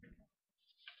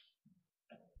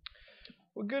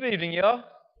Well, good evening, y'all,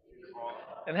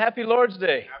 and happy Lord's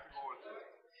Day.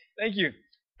 Thank you.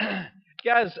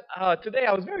 Guys, today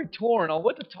I was very torn on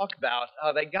what to talk about.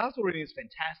 That gospel reading is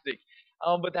fantastic,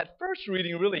 but that first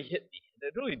reading really hit me.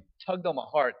 It really tugged on my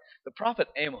heart. The prophet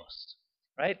Amos,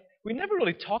 right? We never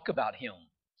really talk about him.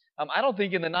 I don't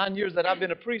think in the 9 years that I've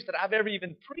been a priest that I've ever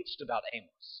even preached about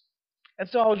Amos. And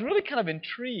so I was really kind of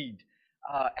intrigued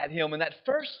at him. And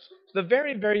the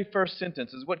very, very first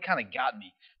sentence is what kind of got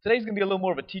me. Today's going to be a little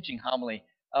more of a teaching homily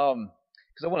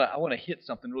because I want to hit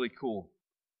something really cool.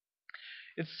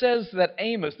 It says that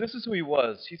Amos, this is who he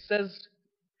was. He says,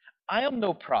 I am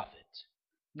no prophet,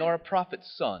 nor a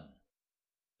prophet's son,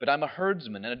 but I'm a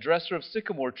herdsman and a dresser of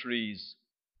sycamore trees.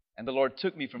 And the Lord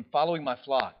took me from following my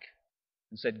flock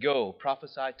and said, Go,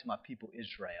 prophesy to my people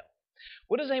Israel.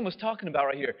 What is Amos talking about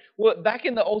right here? Well, back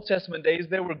in the Old Testament days,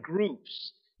 there were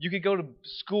groups. You could go to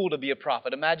school to be a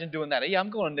prophet. Imagine doing that. Yeah,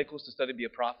 I'm going to Nichols to study to be a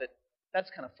prophet.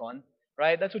 That's kind of fun,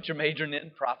 right? That's what you're majoring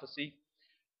in, prophecy.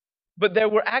 But there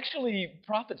were actually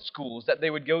prophet schools that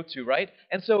they would go to, right?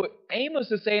 And so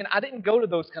Amos is saying, I didn't go to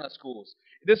those kind of schools.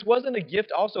 This wasn't a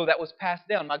gift also that was passed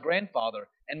down. My grandfather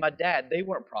and my dad, they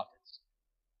weren't prophets.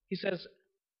 He says,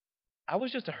 I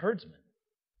was just a herdsman.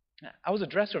 I was a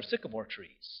dresser of sycamore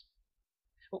trees.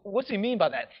 What's he mean by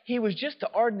that? He was just an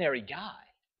ordinary guy.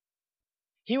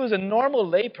 He was a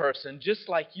normal layperson just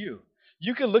like you.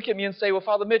 You could look at me and say, well,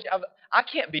 Father Mitch, I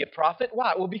can't be a prophet.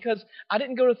 Why? Well, because I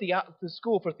didn't go to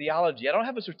school for theology. I don't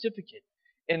have a certificate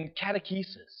in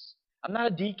catechesis. I'm not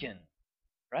a deacon,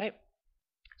 right?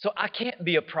 So I can't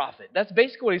be a prophet. That's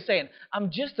basically what he's saying. I'm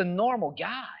just a normal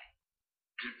guy.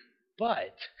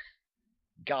 But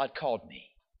God called me,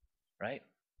 right?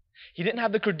 He didn't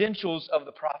have the credentials of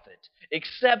the prophet,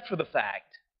 except for the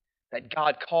fact that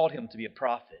God called him to be a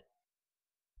prophet.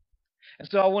 And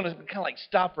so I want to kind of like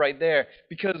stop right there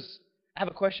because I have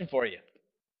a question for you.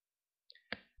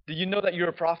 Do you know that you're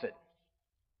a prophet?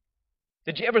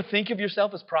 Did you ever think of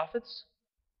yourself as prophets?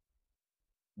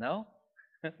 No?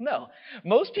 No.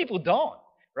 Most people don't,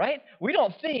 right? We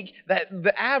don't think that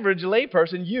the average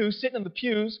layperson, you sitting in the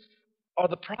pews, are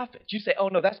the prophets. You say, oh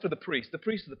no, that's for the priest. The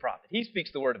priest is the prophet. He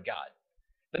speaks the word of God.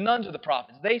 The nuns are the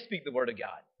prophets. They speak the word of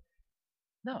God.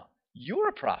 No, you're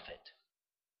a prophet.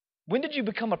 When did you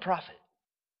become a prophet?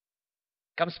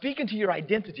 I'm speaking to your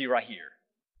identity right here.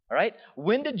 All right?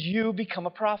 When did you become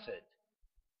a prophet?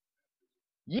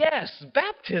 Yes,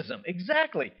 baptism.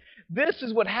 Exactly. This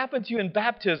is what happened to you in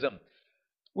baptism.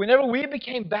 Whenever we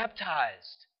became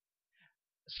baptized,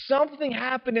 something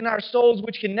happened in our souls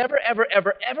which can never, ever,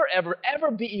 ever, ever, ever,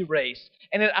 ever be erased.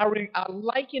 And I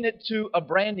liken it to a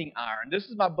branding iron. This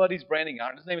is my buddy's branding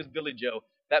iron. His name is Billy Joe.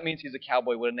 That means he's a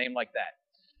cowboy with a name like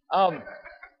that.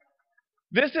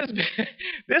 This is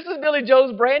this is Billy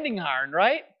Joe's branding iron,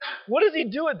 right? What does he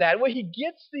do with that? Well, he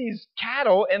gets these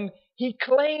cattle and he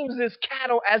claims this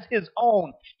cattle as his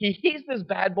own. He heats this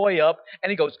bad boy up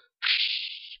and he goes,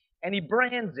 and he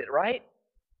brands it, right?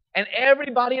 And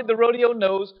everybody at the rodeo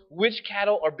knows which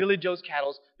cattle are Billy Joe's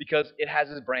cattle because it has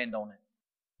his brand on it.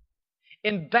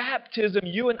 In baptism,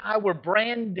 you and I were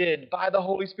branded by the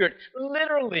Holy Spirit.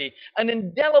 Literally, an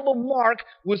indelible mark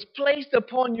was placed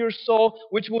upon your soul,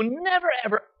 which will never,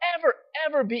 ever, ever,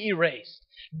 ever be erased.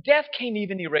 Death can't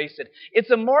even erase it.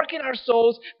 It's a mark in our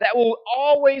souls that will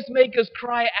always make us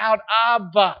cry out,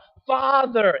 Abba,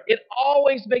 Father. It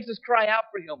always makes us cry out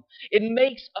for Him. It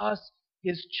makes us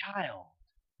His child.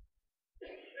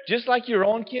 Just like your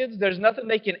own kids, there's nothing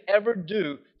they can ever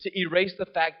do to erase the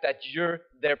fact that you're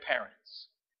their parents.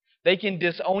 They can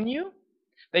disown you.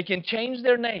 They can change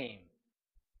their name.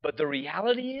 But the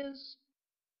reality is,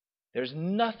 there's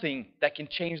nothing that can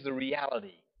change the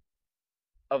reality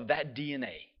of that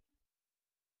DNA.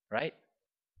 Right?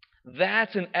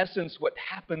 That's in essence what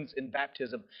happens in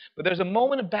baptism. But there's a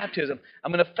moment of baptism.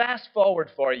 I'm going to fast forward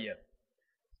for you.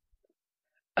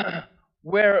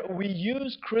 Where we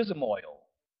use chrism oil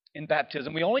in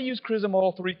baptism. We only use chrism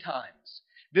oil 3 times.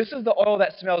 This is the oil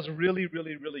that smells really,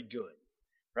 really, really good.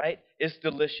 Right? It's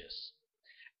delicious.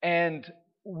 And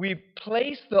we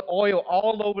place the oil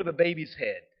all over the baby's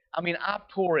head. I mean, I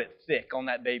pour it thick on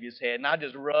that baby's head, and I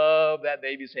just rub that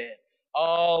baby's head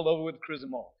all over with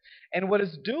chrism oil. And what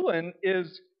it's doing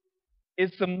is,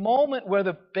 it's the moment where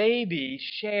the baby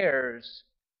shares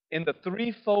in the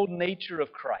threefold nature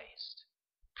of Christ: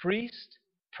 priest,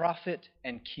 prophet,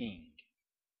 and king.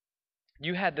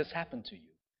 You had this happen to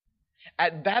you.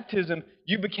 At baptism,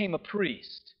 you became a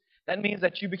priest. That means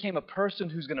that you became a person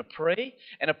who's going to pray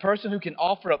and a person who can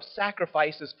offer up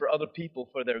sacrifices for other people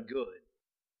for their good.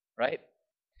 Right?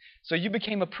 So you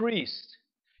became a priest.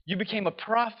 You became a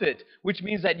prophet, which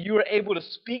means that you were able to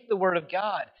speak the word of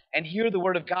God and hear the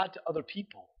word of God to other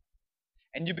people.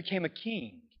 And you became a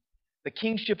king, the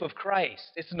kingship of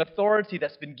Christ. It's an authority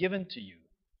that's been given to you.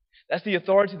 That's the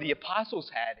authority the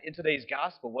apostles had in today's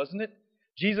gospel, wasn't it?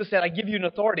 Jesus said, I give you an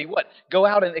authority. What? Go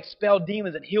out and expel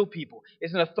demons and heal people.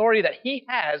 It's an authority that he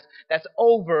has that's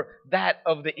over that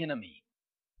of the enemy.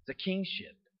 It's a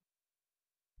kingship.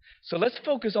 So let's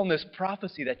focus on this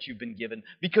prophecy that you've been given,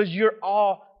 because you're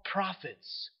all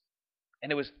prophets.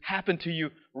 And it was happened to you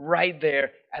right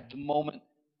there at the moment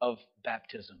of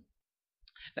baptism.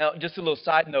 Now, just a little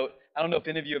side note. I don't know if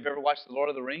any of you have ever watched The Lord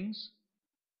of the Rings.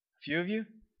 A few of you?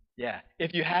 Yeah.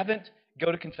 If you haven't,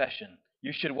 go to confession.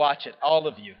 You should watch it, all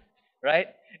of you, right?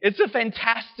 It's a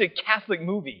fantastic Catholic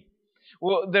movie.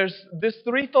 Well, there's this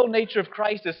threefold nature of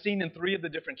Christ is seen in three of the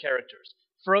different characters.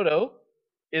 Frodo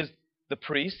is the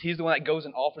priest. He's the one that goes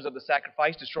and offers up the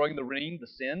sacrifice, destroying the ring, the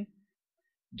sin.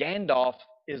 Gandalf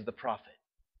is the prophet.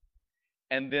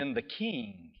 And then the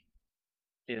king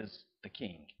is the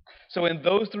king. So in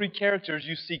those three characters,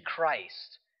 you see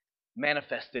Christ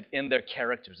manifested in their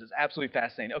characters. It's absolutely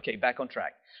fascinating. Okay, back on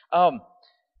track.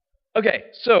 Okay,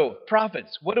 so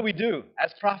prophets. What do we do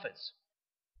as prophets?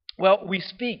 Well, we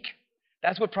speak.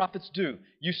 That's what prophets do.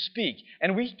 You speak.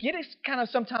 And we get kind of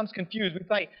sometimes confused.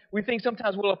 We think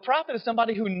sometimes, well, a prophet is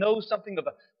somebody who knows something of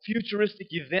a futuristic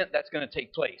event that's going to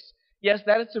take place. Yes,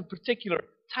 that is a particular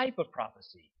type of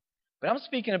prophecy. But I'm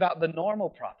speaking about the normal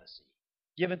prophecy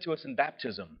given to us in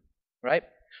baptism, right?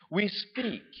 We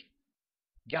speak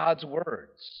God's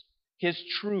words, His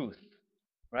truth,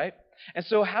 right? And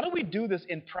so how do we do this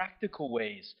in practical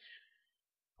ways?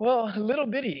 Well, little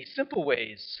bitty, simple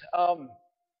ways.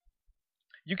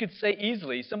 You could say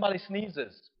easily, somebody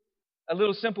sneezes. A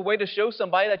little simple way to show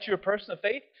somebody that you're a person of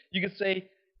faith, you could say,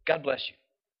 God bless you.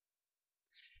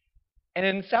 And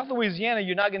in South Louisiana,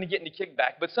 you're not going to get any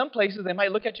kickback. But some places, they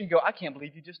might look at you and go, I can't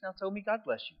believe you just now told me God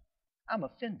bless you. I'm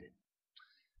offended.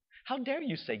 How dare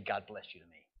you say God bless you to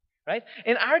me? Right?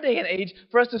 In our day and age,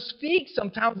 for us to speak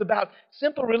sometimes about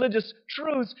simple religious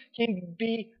truths can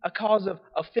be a cause of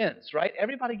offense, right?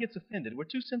 Everybody gets offended. We're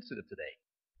too sensitive today,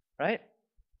 right?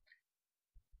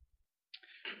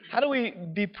 How do we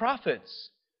be prophets?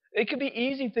 It could be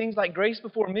easy things like grace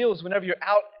before meals whenever you're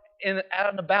out and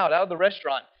about, out of the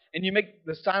restaurant, and you make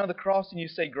the sign of the cross and you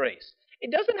say grace.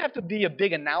 It doesn't have to be a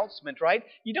big announcement, right?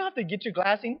 You don't have to get your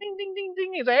glass and ding, ding, ding,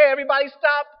 ding, and say, hey, everybody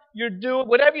stop. You're doing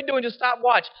whatever you're doing, just stop,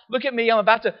 watch. Look at me. I'm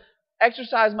about to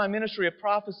exercise my ministry of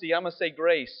prophecy. I'm going to say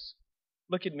grace.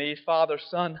 Look at me, Father,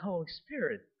 Son, Holy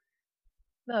Spirit.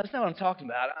 No, that's not what I'm talking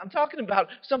about. I'm talking about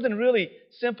something really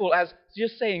simple as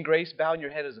just saying grace, bowing your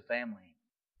head as a family,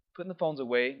 putting the phones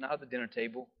away, not at the dinner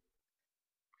table.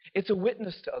 It's a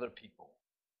witness to other people.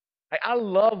 Like, I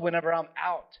love whenever I'm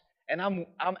out and I'm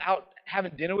out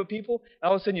having dinner with people, and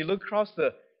all of a sudden you look across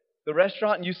the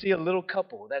restaurant and you see a little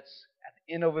couple that's at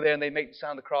the end over there, and they make the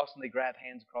sign of the cross and they grab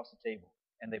hands across the table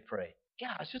and they pray.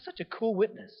 God, it's just such a cool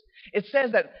witness. It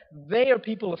says that they are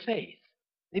people of faith.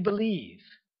 They believe,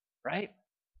 right?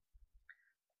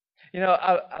 You know,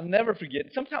 I'll never forget.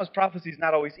 Sometimes prophecy is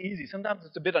not always easy. Sometimes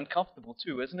it's a bit uncomfortable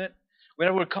too, isn't it?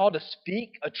 Whenever we're called to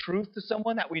speak a truth to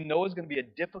someone that we know is going to be a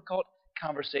difficult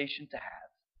conversation to have.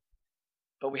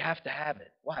 But we have to have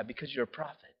it. Why? Because you're a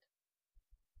prophet.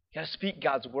 You got to speak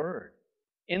God's word.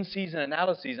 In season and out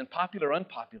of season, popular,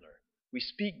 unpopular. We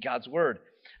speak God's word.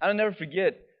 I'll never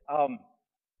forget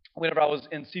whenever I was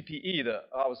in CPE,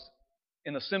 I was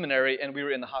in the seminary and we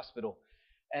were in the hospital.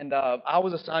 And I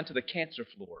was assigned to the cancer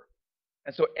floor.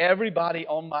 And so everybody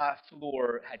on my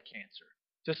floor had cancer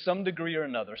to some degree or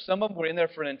another. Some of them were in there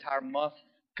for an entire month,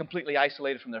 completely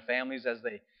isolated from their families as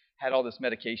they had all this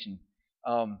medication.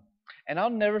 And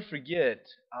I'll never forget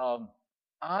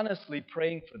honestly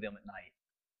praying for them at night.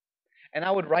 And I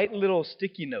would write little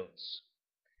sticky notes,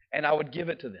 and I would give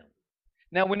it to them.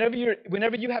 Now, whenever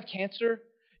you have cancer,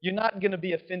 you're not going to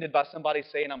be offended by somebody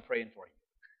saying, I'm praying for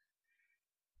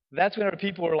you. That's whenever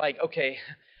people are like, okay,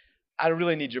 I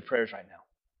really need your prayers right now.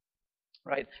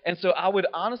 Right? And so I would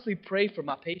honestly pray for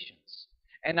my patients.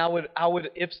 And I would,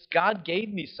 if God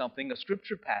gave me something, a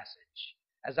scripture passage,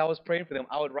 as I was praying for them,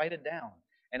 I would write it down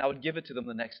and I would give it to them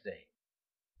the next day.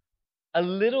 A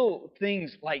little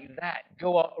things like that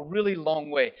go a really long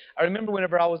way. I remember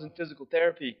whenever I was in physical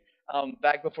therapy,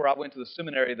 back before I went to the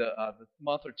seminary, the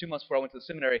month or 2 months before I went to the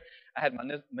seminary, I had my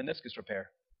meniscus repair.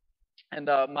 And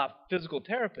my physical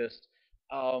therapist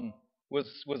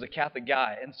was a Catholic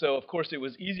guy. And so, of course, it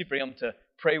was easy for him to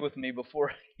pray with me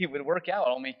before he would work out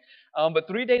on me. But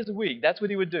 3 days a week, that's what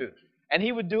he would do. And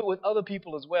he would do it with other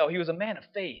people as well. He was a man of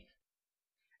faith.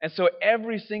 And so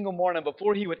every single morning,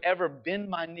 before he would ever bend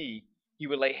my knee, he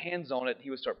would lay hands on it.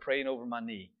 He would start praying over my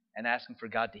knee and asking for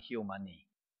God to heal my knee.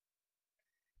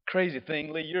 Crazy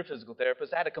thing, Lee, you're a physical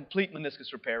therapist. I had a complete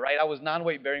meniscus repair, right? I was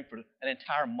non-weight bearing for an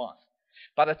entire month.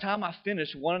 By the time I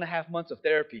finished 1.5 months of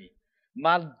therapy,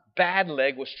 my bad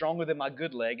leg was stronger than my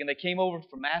good leg. And they came over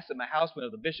for Mass at my house when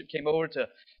the bishop came over to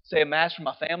say a Mass for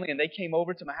my family. And they came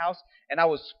over to my house, and I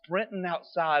was sprinting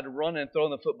outside, running and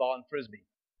throwing the football and frisbee.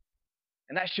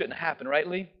 And that shouldn't have happened, right,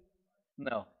 Lee?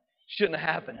 No, shouldn't have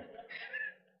happened.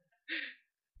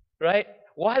 Right?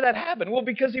 Why did that happen? Well,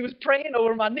 because he was praying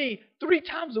over my knee 3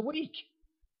 times a week.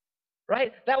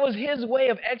 Right? That was his way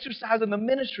of exercising the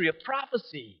ministry of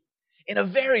prophecy in a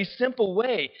very simple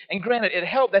way. And granted, it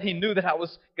helped that he knew that I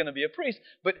was going to be a priest,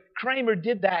 but Kramer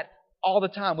did that all the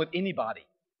time with anybody.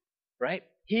 Right?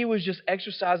 He was just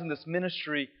exercising this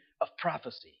ministry of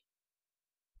prophecy.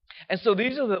 And so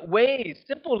these are the ways,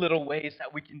 simple little ways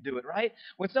that we can do it, right?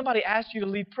 When somebody asks you to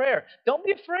lead prayer, don't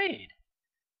be afraid.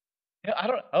 I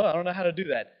don't know how to do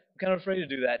that. I'm kind of afraid to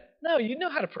do that. No, you know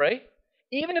how to pray.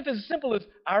 Even if it's as simple as,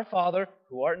 Our Father,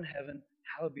 who art in heaven,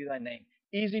 hallowed be thy name.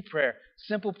 Easy prayer,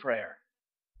 simple prayer.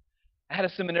 I had a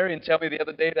seminarian tell me the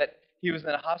other day that he was in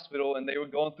a hospital and they were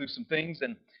going through some things,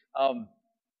 and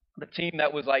the team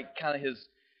that was like kind of his,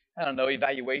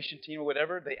 evaluation team or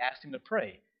whatever, they asked him to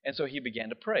pray. And so he began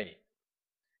to pray.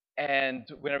 And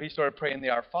whenever he started praying the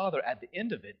Our Father, at the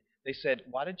end of it, they said,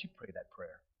 "Why did you pray that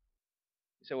prayer?"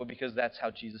 He said, "Well, because that's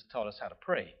how Jesus taught us how to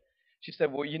pray." She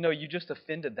said, "Well, you just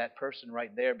offended that person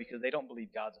right there because they don't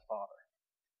believe God's a father.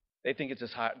 They think it's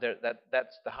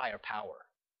that's the higher power."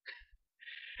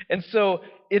 And so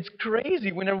it's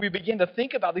crazy whenever we begin to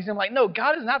think about these. I'm like, no,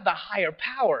 God is not the higher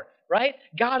power, right?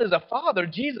 God is a father.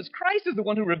 Jesus Christ is the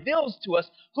one who reveals to us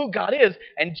who God is.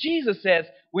 And Jesus says,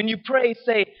 when you pray,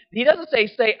 he doesn't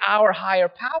say our higher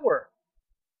power.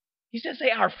 He says, say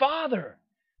our Father,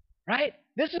 right?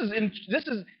 This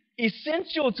is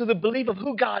essential to the belief of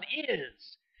who God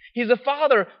is. He's a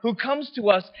Father who comes to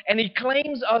us and he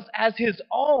claims us as his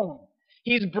own.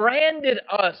 He's branded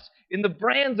us in the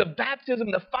brands of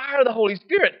baptism, the fire of the Holy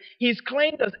Spirit. He's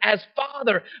claimed us as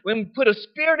Father when we put a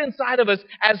spirit inside of us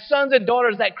as sons and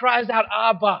daughters that cries out,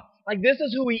 Abba. Like, this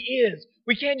is who he is.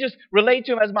 We can't just relate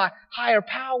to him as my higher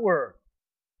power.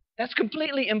 That's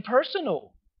completely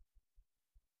impersonal.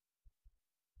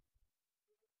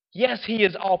 Yes, he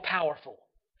is all-powerful.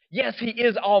 Yes, he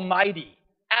is almighty.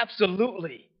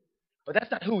 Absolutely. But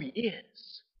that's not who he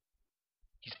is.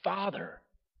 He's Father.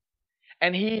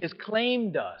 And he has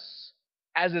claimed us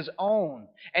as his own.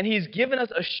 And he's given us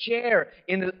a share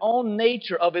in his own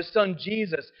nature of his son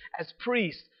Jesus as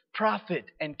priest, prophet,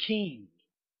 and king.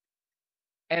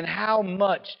 And how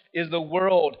much is the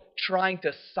world trying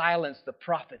to silence the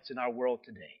prophets in our world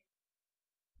today?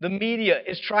 The media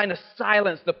is trying to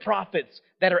silence the prophets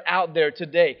that are out there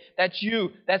today. That's you,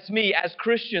 that's me. As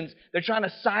Christians, they're trying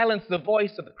to silence the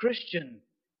voice of the Christian.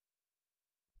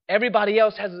 Everybody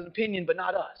else has an opinion, but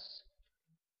not us.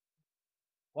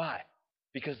 Why?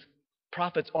 Because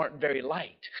prophets aren't very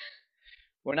liked.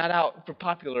 We're not out for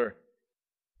popular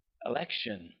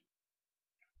election.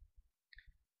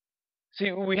 See,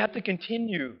 we have to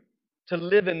continue to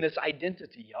live in this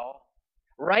identity, y'all.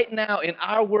 Right now in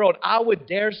our world, I would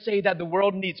dare say that the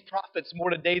world needs prophets more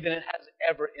today than it has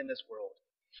ever in this world.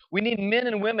 We need men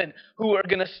and women who are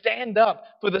going to stand up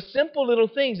for the simple little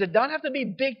things that don't have to be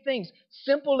big things,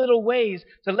 simple little ways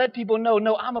to let people know,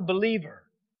 no, I'm a believer.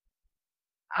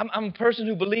 I'm a person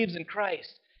who believes in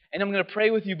Christ, and I'm going to pray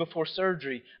with you before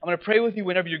surgery. I'm going to pray with you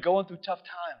whenever you're going through tough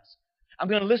times. I'm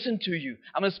going to listen to you.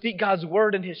 I'm going to speak God's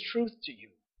word and his truth to you.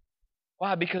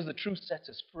 Why? Because the truth sets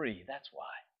us free. That's why.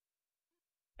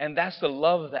 And that's the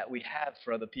love that we have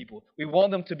for other people. We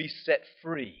want them to be set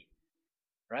free,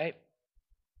 right?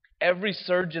 Every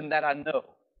surgeon that I know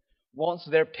wants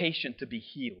their patient to be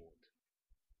healed,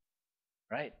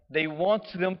 right? They want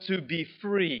them to be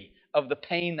free of the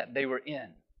pain that they were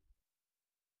in.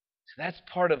 So that's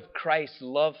part of Christ's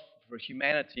love for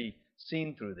humanity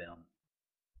seen through them.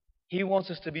 He wants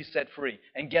us to be set free.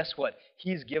 And guess what?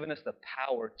 He's given us the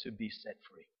power to be set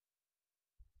free.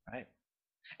 Right?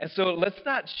 And so let's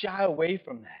not shy away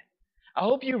from that. I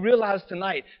hope you realize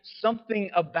tonight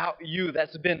something about you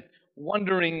that's been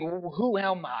wondering, who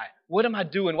am I? What am I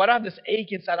doing? Why do I have this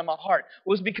ache inside of my heart?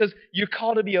 Well, it's because you're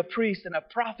called to be a priest and a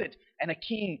prophet and a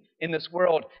king in this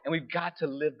world. And we've got to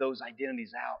live those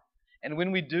identities out. And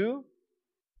when we do,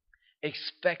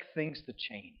 expect things to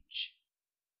change.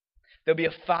 There'll be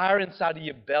a fire inside of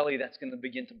your belly that's going to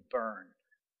begin to burn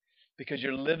because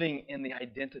you're living in the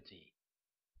identity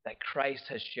that Christ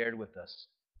has shared with us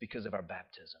because of our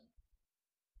baptism.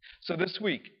 So this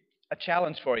week, a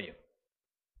challenge for you.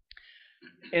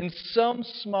 In some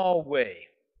small way,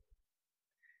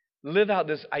 live out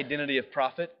this identity of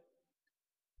prophet.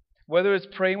 Whether it's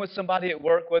praying with somebody at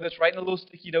work, whether it's writing a little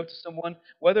sticky note to someone,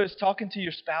 whether it's talking to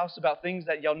your spouse about things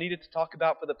that y'all needed to talk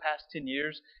about for the past 10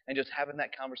 years and just having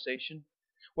that conversation,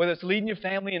 whether it's leading your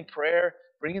family in prayer,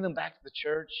 bringing them back to the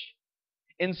church,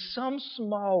 in some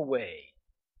small way,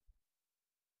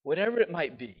 whatever it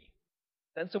might be,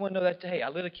 let someone know that, hey, I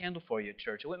lit a candle for you at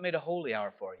church. I went and made a holy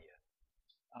hour for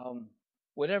you.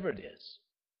 Whatever it is,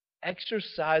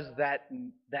 exercise that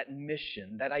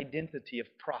mission, that identity of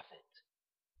prophet,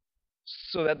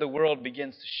 so that the world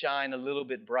begins to shine a little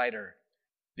bit brighter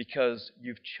because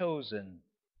you've chosen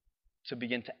to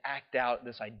begin to act out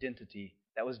this identity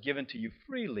that was given to you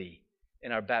freely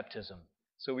in our baptism,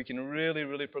 so we can really,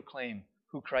 really proclaim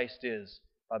who Christ is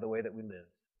by the way that we live.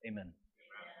 Amen.